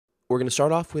We're going to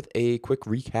start off with a quick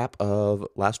recap of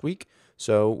last week.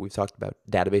 So we've talked about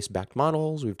database-backed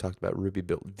models, we've talked about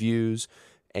Ruby-built views,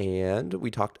 and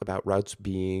we talked about routes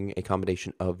being a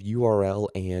combination of URL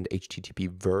and HTTP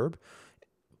verb.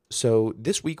 So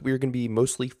this week we're going to be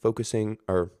mostly focusing,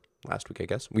 or last week I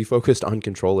guess, we focused on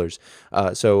controllers.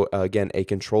 Again, a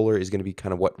controller is going to be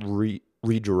kind of what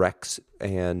redirects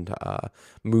and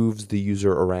moves the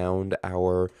user around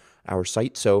our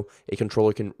site. So a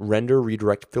controller can render,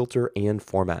 redirect, filter, and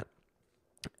format.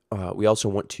 We also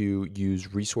want to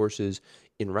use resources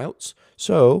in routes.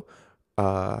 So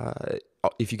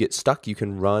if you get stuck, you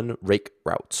can run rake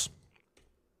routes.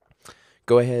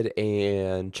 Go ahead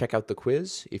and check out the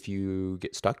quiz. If you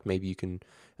get stuck, maybe you can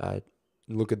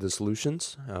look at the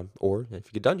solutions, or if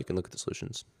you get done, you can look at the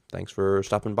solutions. Thanks for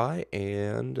stopping by,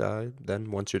 and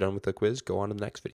then once you're done with the quiz, go on to the next video.